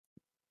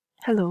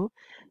Hello.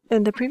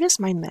 In the previous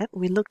mind map,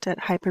 we looked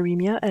at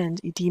hyperemia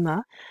and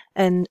edema,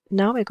 and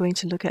now we're going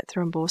to look at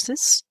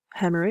thrombosis,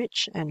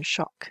 hemorrhage, and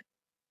shock.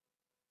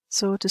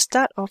 So to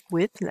start off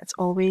with, let's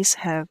always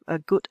have a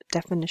good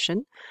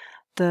definition.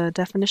 The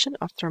definition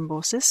of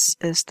thrombosis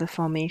is the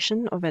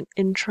formation of an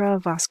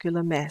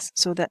intravascular mass.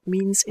 So that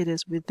means it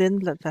is within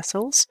blood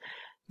vessels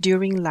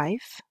during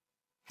life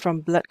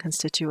from blood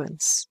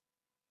constituents.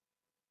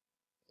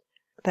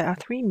 There are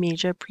three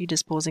major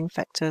predisposing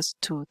factors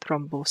to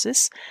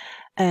thrombosis,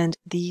 and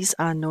these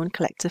are known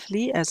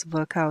collectively as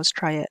Virchow's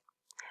triad.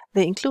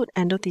 They include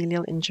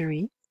endothelial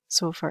injury.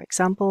 So, for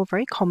example,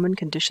 very common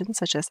conditions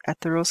such as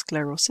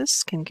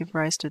atherosclerosis can give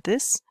rise to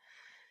this,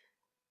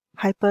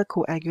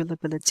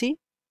 hypercoagulability,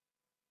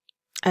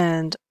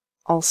 and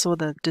also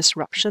the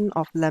disruption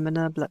of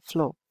laminar blood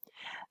flow.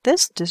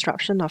 This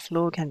disruption of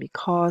flow can be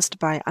caused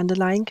by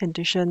underlying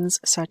conditions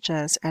such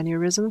as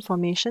aneurysm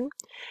formation.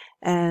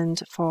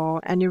 And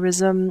for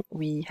aneurysm,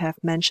 we have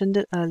mentioned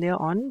it earlier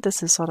on.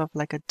 This is sort of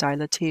like a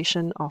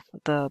dilatation of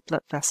the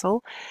blood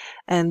vessel.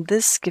 And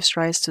this gives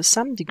rise to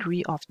some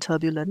degree of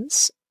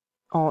turbulence,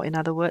 or in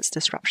other words,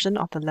 disruption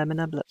of the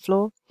laminar blood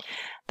flow.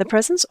 The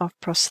presence of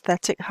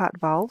prosthetic heart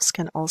valves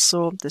can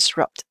also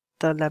disrupt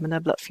the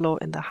laminar blood flow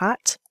in the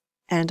heart,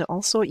 and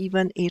also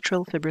even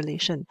atrial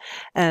fibrillation,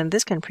 and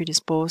this can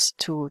predispose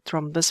to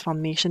thrombus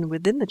formation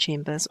within the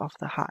chambers of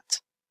the heart.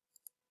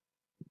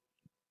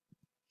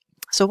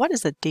 So what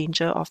is the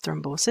danger of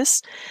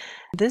thrombosis?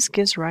 This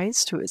gives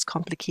rise to its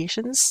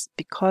complications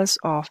because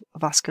of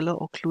vascular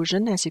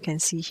occlusion, as you can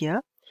see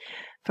here.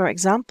 For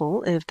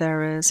example, if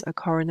there is a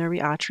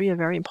coronary artery, a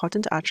very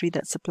important artery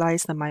that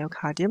supplies the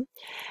myocardium,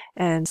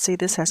 and say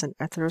this has an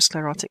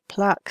atherosclerotic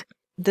plaque,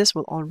 this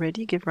will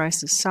already give rise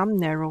to some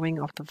narrowing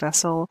of the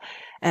vessel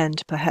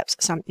and perhaps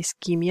some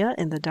ischemia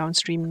in the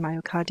downstream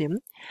myocardium.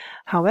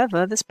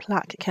 However, this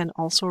plaque can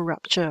also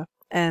rupture,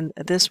 and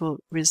this will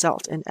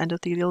result in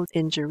endothelial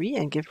injury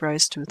and give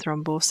rise to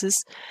thrombosis,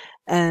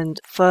 and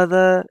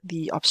further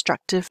the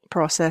obstructive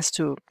process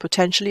to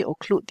potentially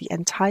occlude the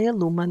entire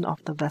lumen of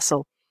the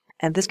vessel,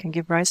 and this can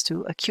give rise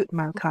to acute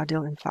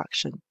myocardial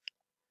infarction.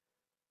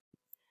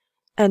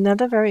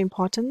 Another very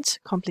important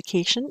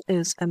complication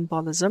is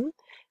embolism.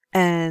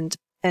 And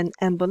an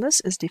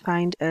embolus is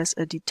defined as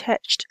a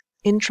detached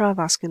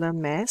intravascular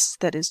mass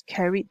that is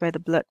carried by the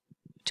blood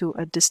to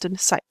a distant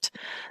site.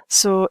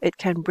 So it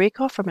can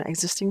break off from an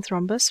existing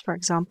thrombus, for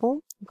example,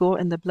 go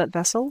in the blood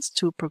vessels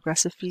to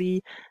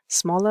progressively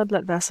smaller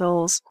blood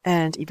vessels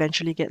and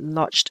eventually get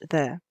lodged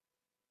there.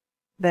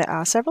 There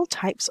are several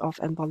types of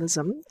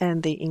embolism,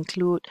 and they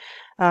include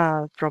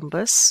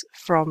thrombus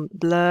from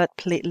blood,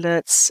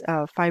 platelets,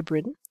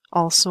 fibrin,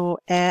 also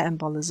air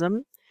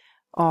embolism,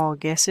 or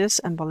gaseous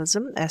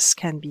embolism, as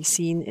can be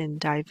seen in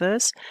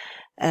divers,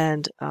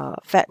 and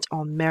fat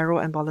or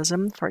marrow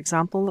embolism, for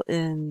example,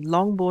 in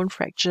long bone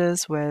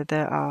fractures where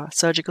there are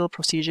surgical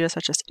procedures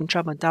such as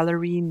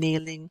intramedullary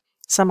nailing.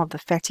 Some of the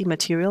fatty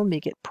material may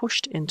get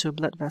pushed into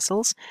blood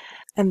vessels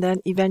and then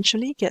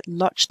eventually get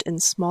lodged in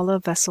smaller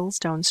vessels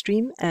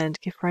downstream and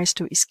give rise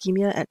to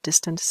ischemia at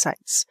distant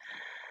sites.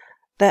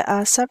 There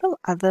are several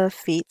other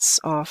fates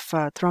of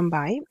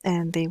thrombi,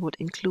 and they would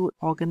include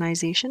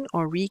organization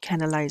or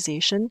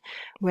recanalization,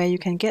 where you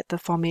can get the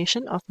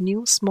formation of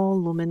new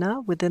small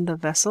lumina within the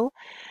vessel,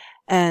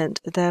 and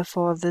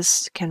therefore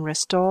this can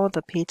restore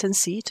the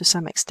patency to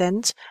some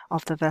extent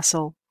of the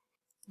vessel.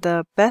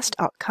 The best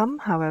outcome,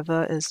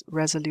 however, is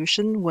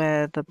resolution,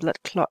 where the blood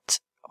clot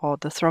or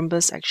the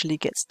thrombus actually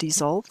gets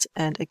dissolved,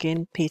 and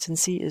again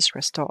patency is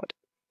restored.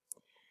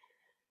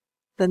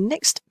 The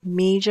next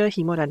major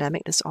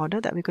hemodynamic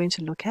disorder that we're going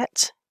to look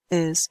at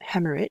is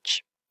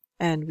hemorrhage,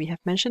 and we have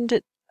mentioned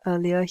it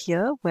earlier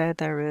here, where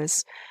there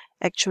is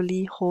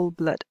actually whole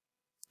blood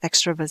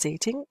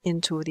extravasating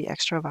into the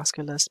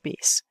extravascular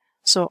space.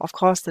 So of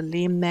course the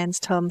layman's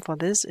term for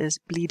this is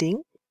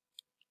bleeding,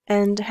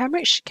 and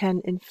hemorrhage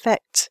can in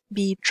fact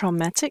be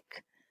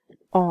traumatic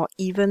or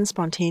even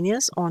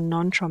spontaneous or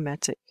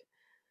non-traumatic.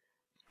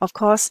 Of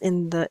course,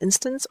 in the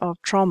instance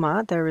of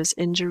trauma, there is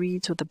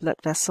injury to the blood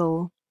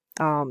vessel,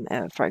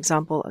 for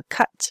example, a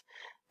cut,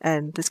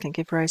 and this can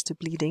give rise to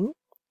bleeding.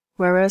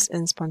 Whereas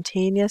in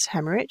spontaneous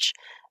hemorrhage,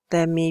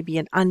 there may be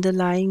an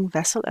underlying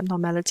vessel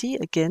abnormality,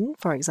 again,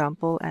 for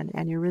example, an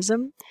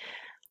aneurysm,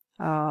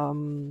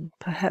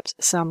 perhaps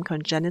some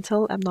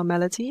congenital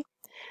abnormality,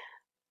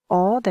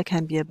 or there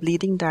can be a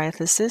bleeding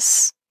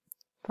diathesis.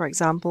 For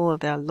example, if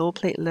there are low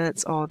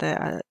platelets or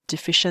there are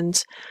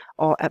deficient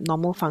or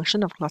abnormal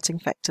function of clotting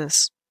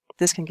factors.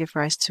 This can give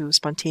rise to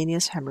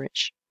spontaneous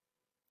hemorrhage.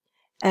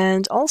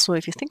 And also,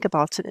 if you think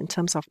about it in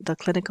terms of the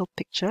clinical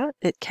picture,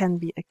 it can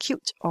be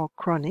acute or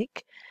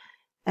chronic.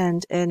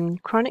 And in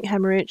chronic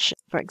hemorrhage,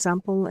 for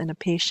example, in a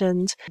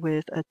patient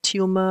with a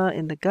tumor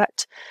in the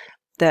gut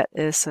that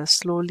is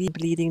slowly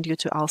bleeding due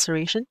to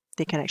ulceration,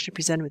 they can actually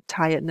present with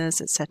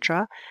tiredness,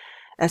 etc.,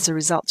 as a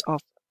result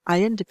of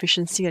iron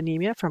deficiency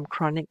anemia from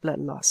chronic blood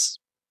loss.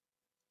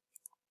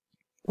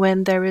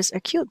 When there is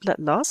acute blood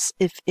loss,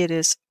 if it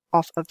is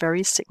of a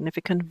very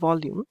significant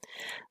volume,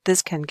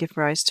 this can give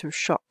rise to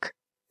shock.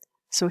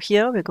 So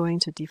here we're going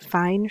to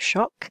define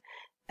shock,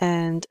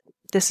 and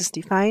this is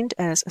defined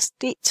as a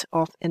state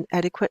of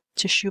inadequate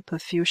tissue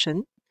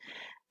perfusion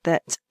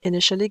that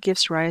initially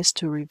gives rise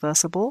to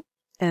reversible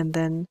and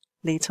then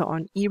later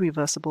on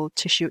irreversible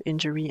tissue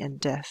injury and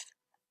death.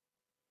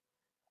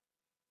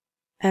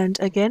 And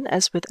again,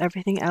 as with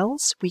everything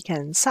else, we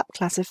can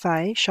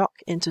subclassify shock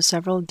into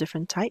several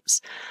different types,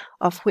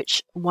 of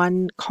which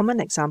one common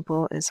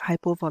example is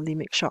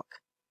hypovolemic shock.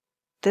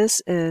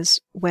 This is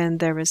when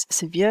there is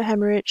severe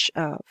hemorrhage,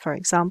 for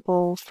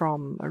example,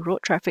 from a road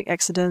traffic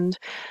accident,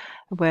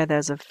 where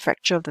there's a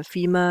fracture of the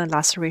femur,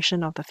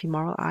 laceration of the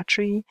femoral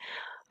artery.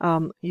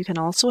 You can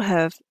also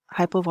have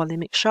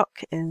hypovolemic shock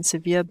in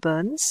severe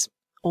burns,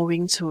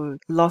 owing to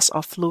loss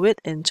of fluid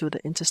into the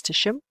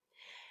interstitium,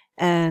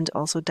 and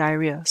also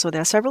diarrhea. So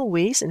there are several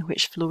ways in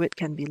which fluid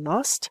can be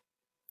lost.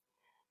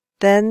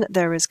 Then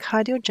there is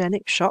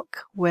cardiogenic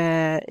shock,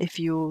 where if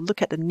you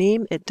look at the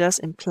name, it does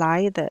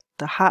imply that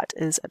the heart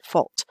is at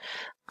fault.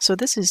 So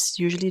this is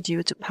usually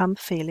due to pump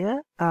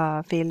failure,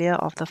 failure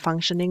of the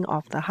functioning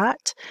of the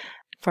heart.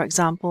 For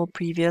example,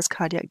 previous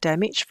cardiac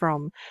damage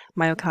from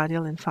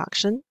myocardial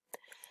infarction.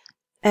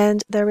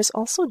 And there is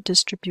also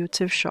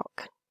distributive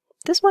shock.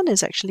 This one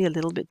is actually a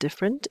little bit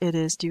different. It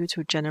is due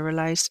to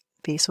generalized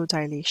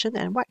vasodilation.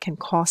 And what can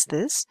cause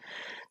this?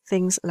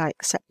 Things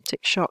like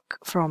septic shock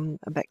from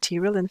a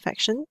bacterial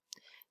infection,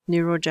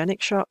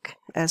 neurogenic shock,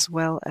 as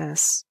well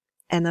as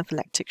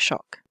anaphylactic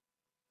shock.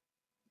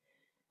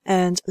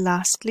 And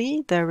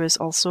lastly, there is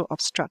also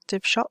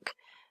obstructive shock.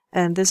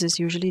 And this is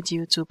usually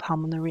due to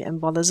pulmonary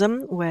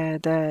embolism, where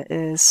there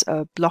is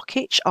a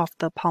blockage of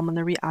the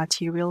pulmonary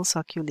arterial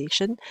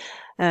circulation,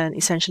 and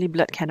essentially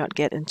blood cannot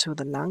get into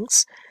the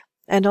lungs.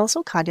 And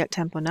also cardiac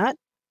tamponade.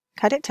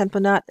 Cardiac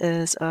tamponade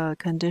is a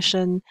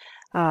condition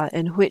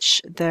in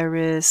which there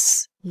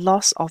is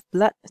loss of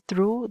blood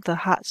through the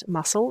heart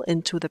muscle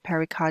into the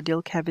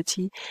pericardial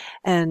cavity,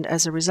 and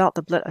as a result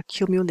the blood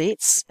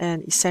accumulates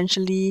and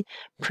essentially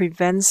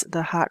prevents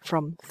the heart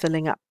from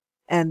filling up,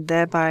 and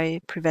thereby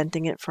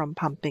preventing it from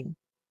pumping.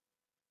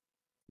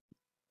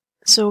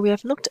 So we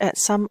have looked at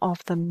some of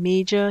the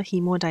major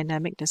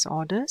hemodynamic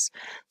disorders,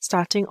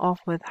 starting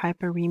off with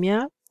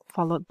hyperemia,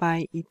 followed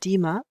by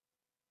edema,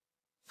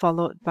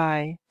 followed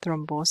by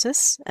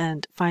thrombosis,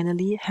 and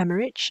finally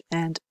hemorrhage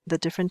and the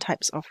different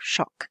types of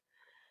shock.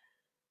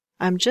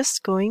 I'm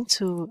just going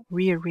to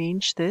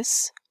rearrange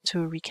this to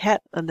recap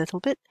a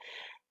little bit.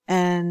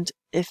 And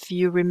if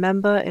you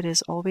remember, it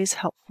is always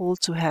helpful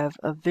to have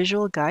a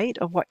visual guide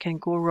of what can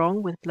go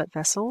wrong with blood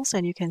vessels.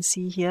 And you can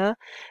see here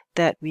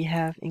that we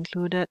have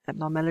included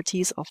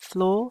abnormalities of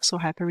flow, so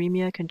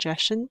hyperemia,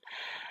 congestion,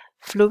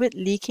 fluid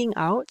leaking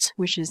out,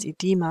 which is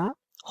edema,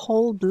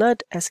 whole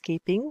blood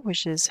escaping,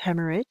 which is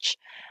hemorrhage,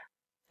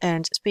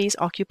 and space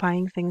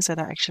occupying things that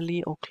are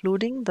actually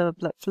occluding the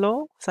blood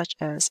flow, such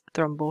as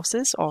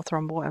thrombosis or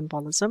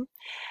thromboembolism,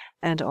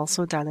 and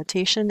also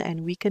dilatation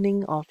and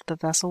weakening of the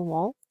vessel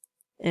wall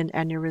in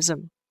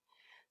aneurysm.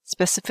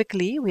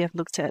 Specifically, we have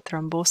looked at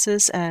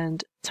thrombosis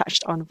and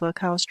touched on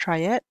Virchow's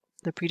triad,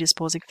 the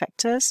predisposing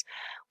factors.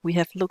 We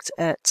have looked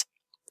at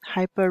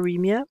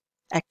hyperemia,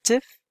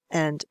 active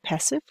and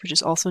passive, which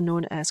is also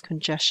known as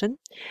congestion.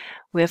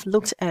 We have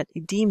looked at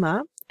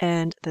edema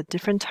and the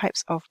different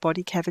types of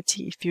body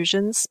cavity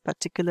effusions,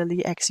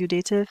 particularly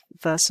exudative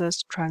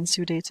versus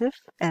transudative,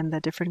 and the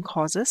different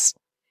causes.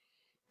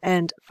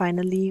 And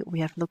finally, we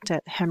have looked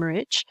at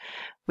hemorrhage,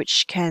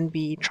 which can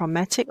be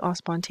traumatic or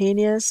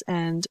spontaneous,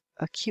 and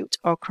acute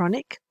or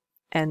chronic,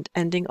 and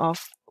ending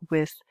off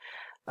with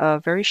a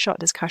very short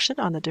discussion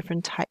on the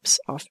different types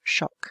of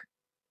shock.